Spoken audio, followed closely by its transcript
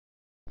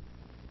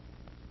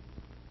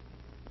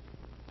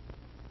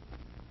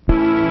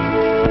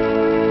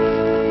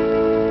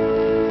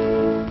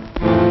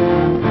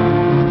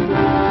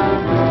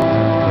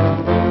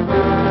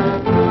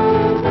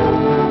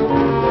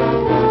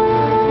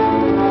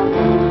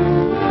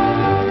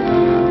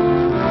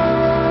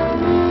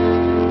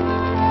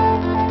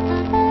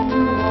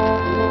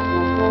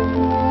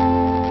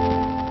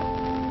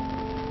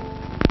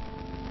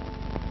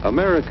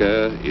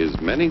America is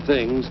many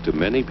things to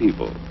many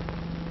people.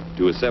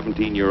 To a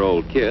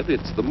 17-year-old kid,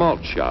 it's the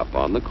malt shop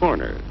on the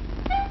corner.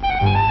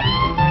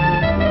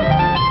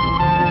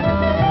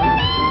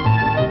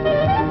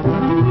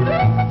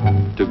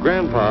 To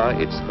Grandpa,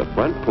 it's the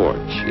front porch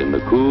in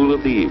the cool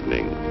of the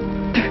evening.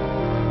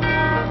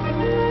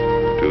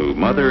 To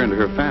Mother and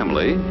her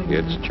family,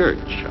 it's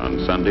church on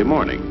Sunday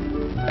morning.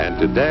 And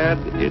to Dad,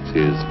 it's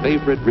his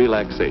favorite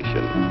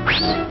relaxation.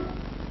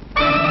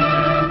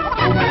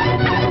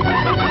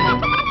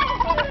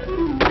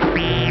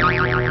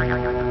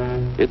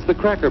 It's the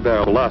Cracker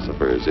Barrel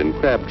philosophers in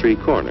Crabtree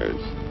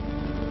Corners.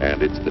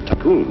 And it's the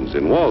tycoons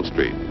in Wall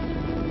Street.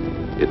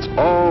 It's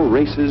all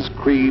races,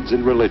 creeds,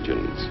 and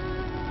religions.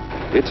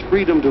 It's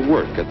freedom to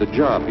work at the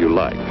job you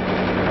like.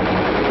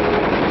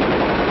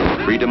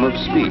 Freedom of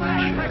speech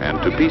and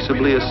to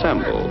peaceably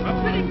assemble.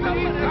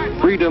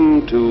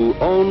 Freedom to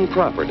own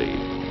property.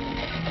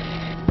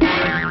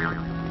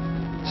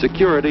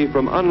 Security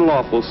from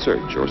unlawful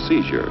search or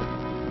seizure.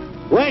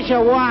 Where's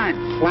your warrant,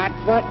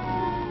 Flatfoot?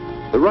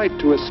 The right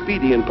to a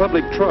speedy and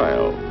public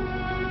trial.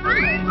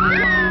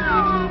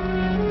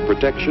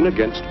 Protection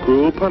against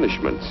cruel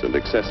punishments and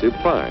excessive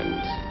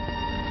fines.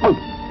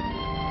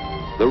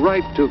 The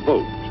right to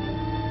vote.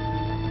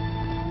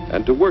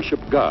 And to worship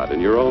God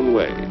in your own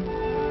way.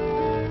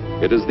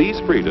 It is these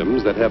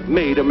freedoms that have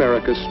made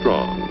America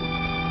strong.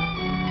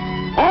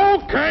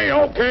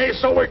 Okay,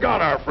 so we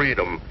got our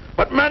freedom.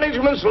 But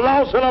management's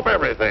lousing up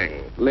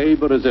everything.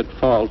 Labor is at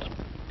fault.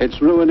 It's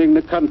ruining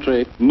the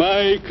country.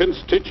 My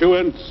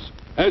constituents,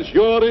 as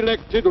your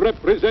elected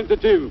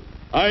representative,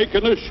 I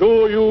can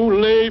assure you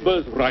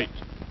Labor's right.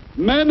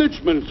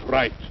 Management's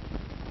right.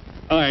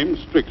 I'm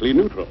strictly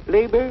neutral.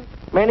 Labor,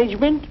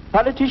 management,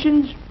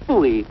 politicians,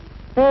 phooey.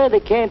 They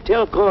can't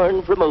tell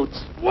corn from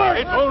oats.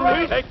 Work!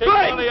 Hurry,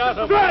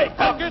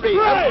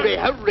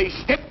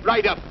 step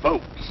right up,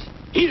 folks.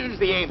 Here's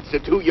the answer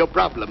to your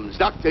problems.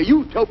 Dr.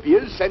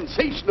 Utopia's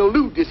sensational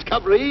new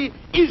discovery,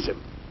 ISM.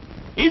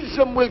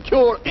 ISM will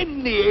cure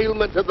any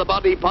ailment of the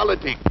body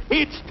politic.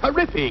 It's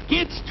terrific.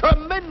 It's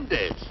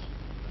tremendous.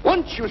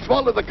 Once you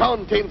swallow the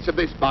contents of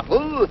this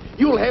bottle,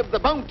 you'll have the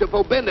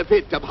bountiful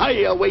benefit of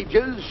higher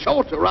wages,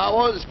 shorter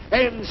hours,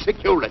 and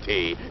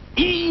security.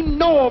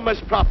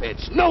 Enormous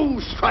profits, no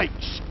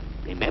strikes.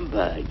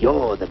 Remember,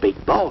 you're the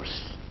big boss.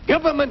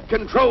 Government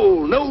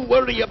control, no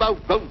worry about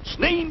votes.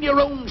 Name your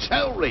own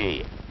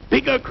salary.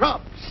 Bigger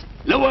crops,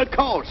 lower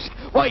costs.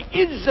 Why,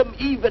 ISM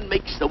even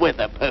makes the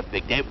weather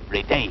perfect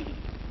every day.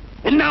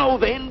 And now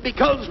then,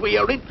 because we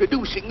are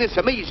introducing this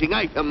amazing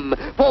item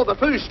for the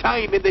first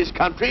time in this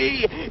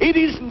country, it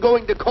isn't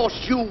going to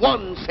cost you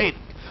 1 cent.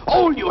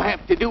 All you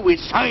have to do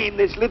is sign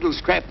this little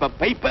scrap of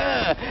paper,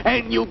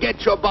 and you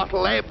get your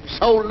bottle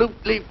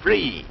absolutely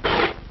free.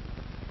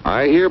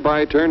 I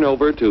hereby turn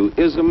over to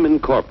ISM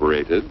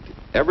Incorporated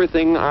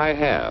everything I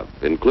have,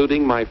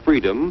 including my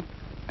freedom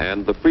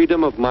and the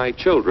freedom of my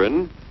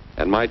children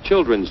and my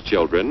children's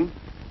children,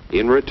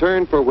 in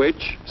return for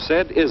which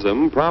said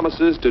ISM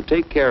promises to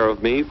take care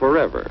of me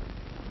forever.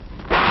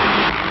 Get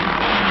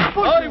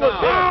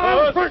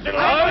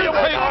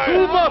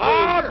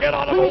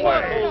out of the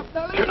way!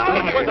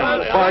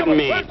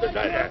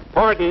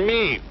 Pardon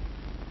me.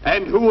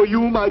 And who are you,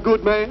 my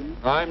good man?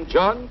 I'm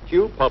John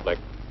Q. Public.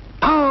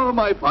 Ah,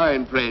 my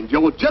fine friend,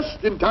 you're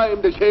just in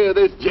time to share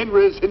this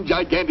generous and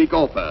gigantic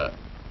offer.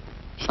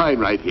 Sign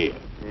right here.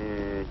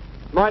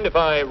 Mind if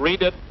I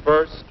read it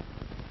first?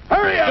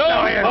 Hurry up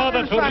now here!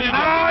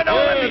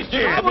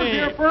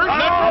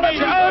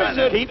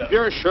 Keep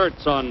your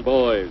shirts on,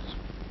 boys.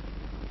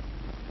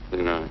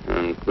 You know,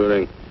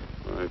 including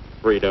my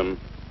freedom.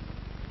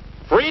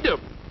 Freedom?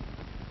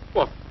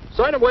 Well,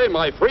 sign away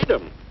my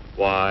freedom.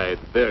 Why,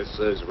 this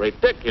is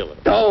ridiculous.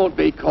 Don't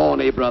be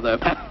corny, brother.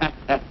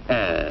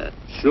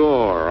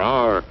 Sure,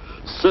 our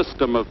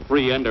system of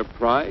free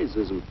enterprise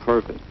isn't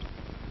perfect.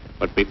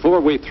 But before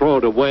we throw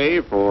it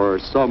away for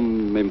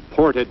some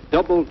imported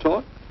double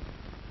talk,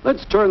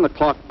 let's turn the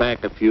clock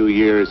back a few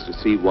years to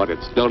see what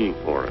it's done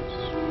for us.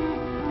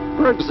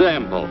 For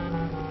example,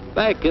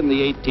 back in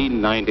the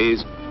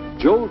 1890s,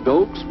 Joe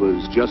Dokes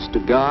was just a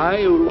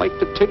guy who liked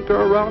to tinker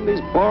around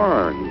his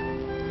barn.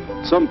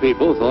 Some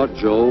people thought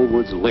Joe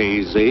was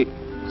lazy.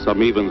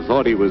 Some even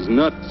thought he was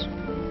nuts.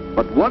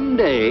 But one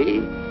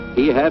day,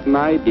 he had an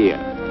idea.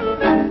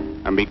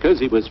 And because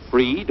he was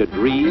free to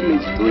dream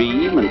his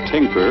dream and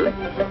tinker,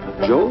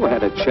 Joe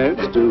had a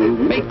chance to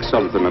make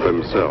something of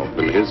himself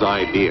and his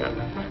idea.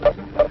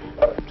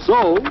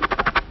 So,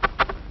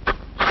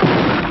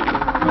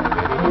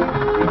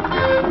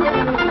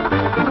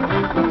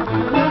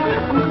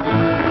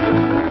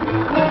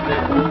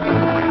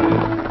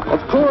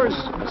 of course,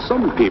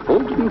 some people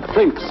didn't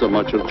think so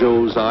much of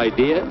Joe's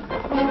idea.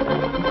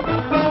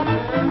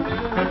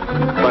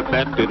 But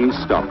that didn't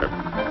stop him.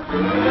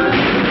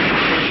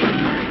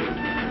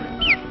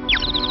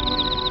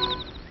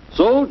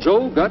 So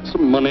Joe got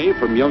some money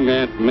from young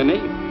Aunt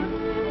Minnie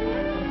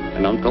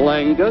and Uncle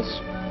Angus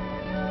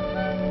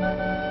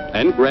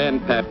and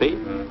Grandpappy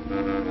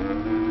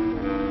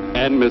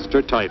and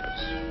Mr. Titus.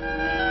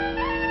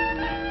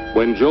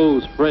 When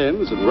Joe's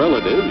friends and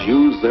relatives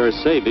used their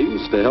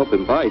savings to help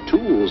him buy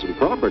tools and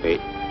property,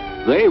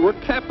 they were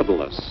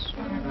capitalists.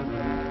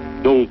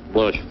 Don't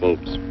blush,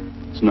 folks.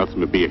 It's nothing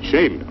to be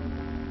ashamed of.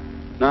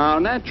 Now,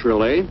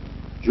 naturally,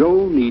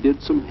 Joe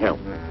needed some help.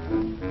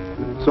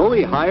 So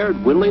he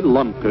hired Willie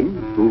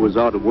Lumpkin, who was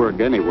out of work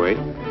anyway,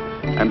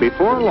 and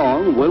before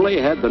long, Willie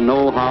had the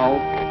know-how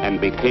and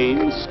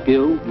became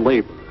skilled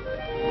labor.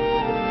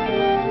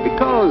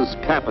 Because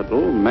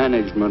capital,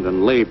 management,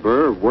 and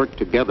labor worked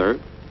together,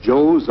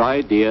 Joe's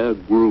idea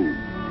grew.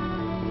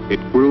 It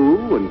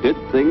grew and did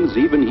things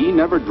even he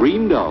never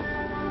dreamed of.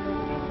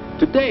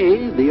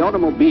 Today, the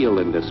automobile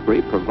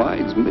industry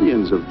provides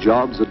millions of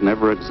jobs that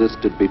never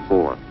existed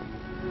before.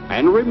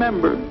 And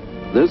remember,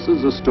 this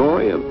is a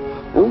story of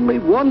only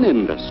one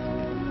industry.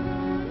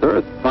 There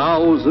are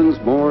thousands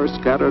more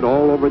scattered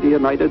all over the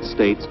United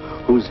States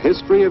whose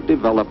history of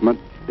development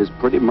is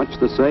pretty much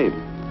the same.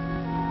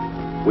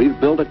 We've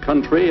built a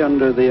country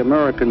under the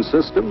American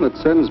system that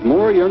sends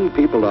more young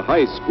people to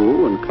high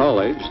school and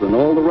college than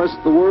all the rest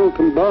of the world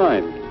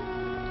combined.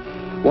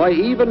 Why,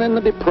 even in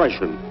the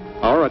Depression,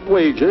 our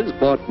wages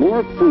bought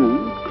more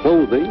food,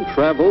 clothing,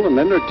 travel, and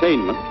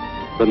entertainment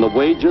than the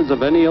wages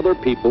of any other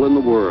people in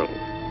the world.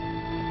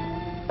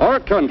 Our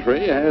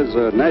country has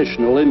a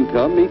national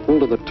income equal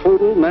to the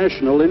total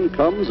national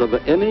incomes of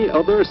any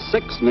other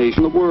 6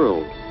 nation in the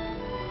world.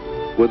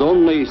 With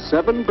only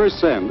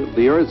 7% of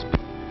the Earth's people,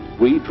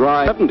 we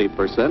drive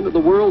 70% of the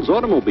world's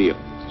automobiles.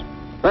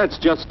 That's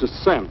just a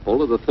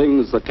sample of the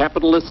things the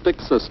capitalistic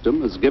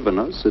system has given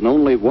us in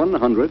only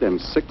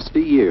 160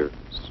 years.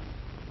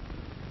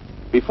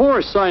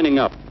 Before signing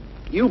up,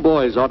 you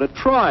boys ought to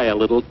try a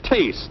little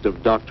taste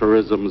of Dr.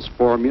 Ism's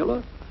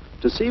formula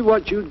to see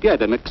what you'd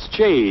get in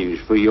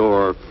exchange for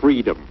your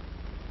freedom.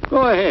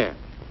 Go ahead,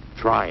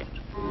 try it.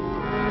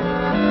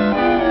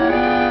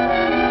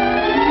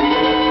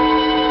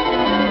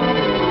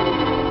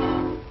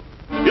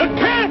 You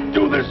can't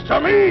do this to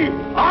me!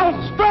 I'll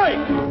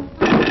strike!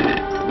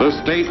 The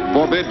state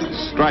forbids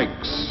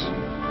strikes.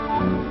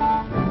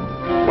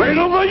 Wait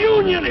till the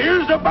union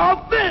hears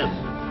about this!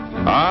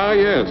 Ah,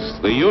 yes,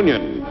 the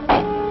Union.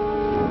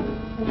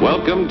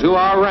 Welcome to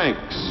our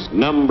ranks,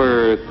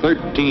 number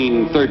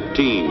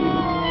 1313.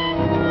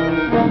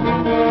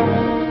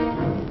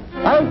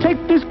 I'll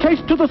take this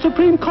case to the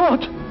Supreme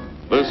Court.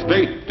 The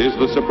state is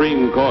the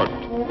Supreme Court.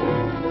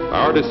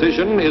 Our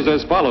decision is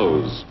as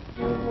follows.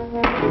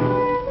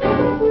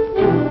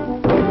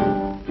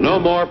 No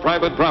more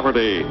private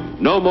property.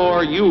 No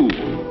more you.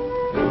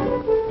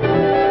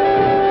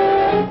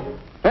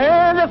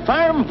 The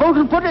farm vote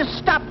will put a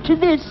stop to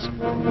this.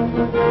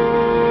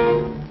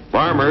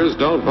 Farmers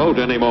don't vote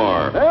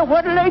anymore.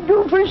 What'll I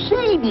do for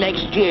seed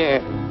next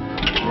year?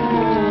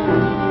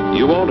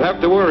 You won't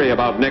have to worry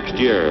about next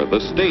year.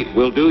 The state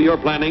will do your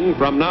planning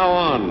from now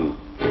on.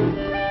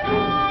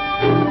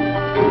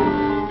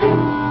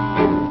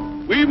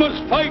 We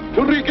must fight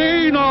to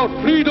regain our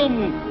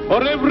freedom,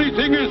 or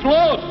everything is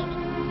lost.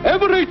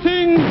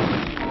 Everything!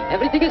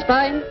 Everything is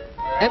fine.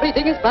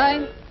 Everything is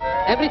fine.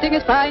 Everything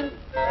is fine.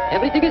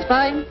 Everything is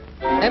fine.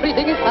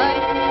 Everything is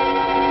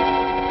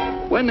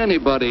fine. When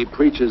anybody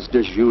preaches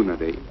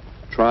disunity,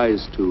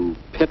 tries to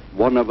pit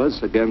one of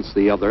us against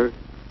the other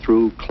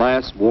through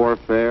class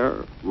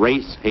warfare,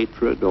 race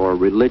hatred, or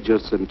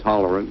religious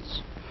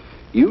intolerance,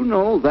 you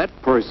know that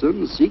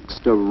person seeks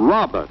to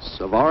rob us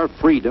of our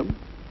freedom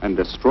and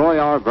destroy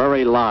our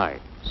very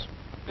lives.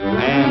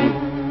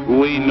 And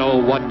we know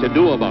what to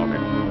do about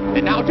it.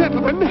 Now,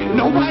 gentlemen,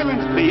 no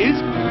violence, please.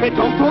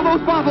 Don't throw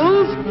those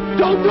bottles.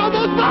 Don't throw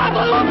those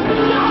bottles!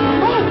 No!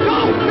 Oh,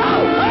 no!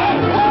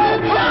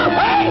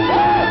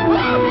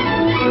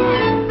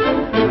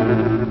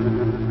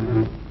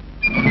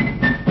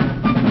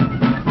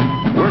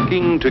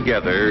 Working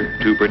together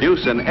to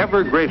produce an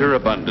ever greater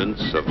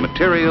abundance of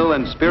material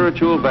and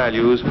spiritual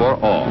values for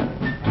all.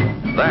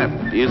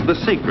 That is the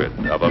secret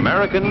of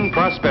American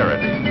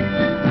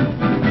prosperity.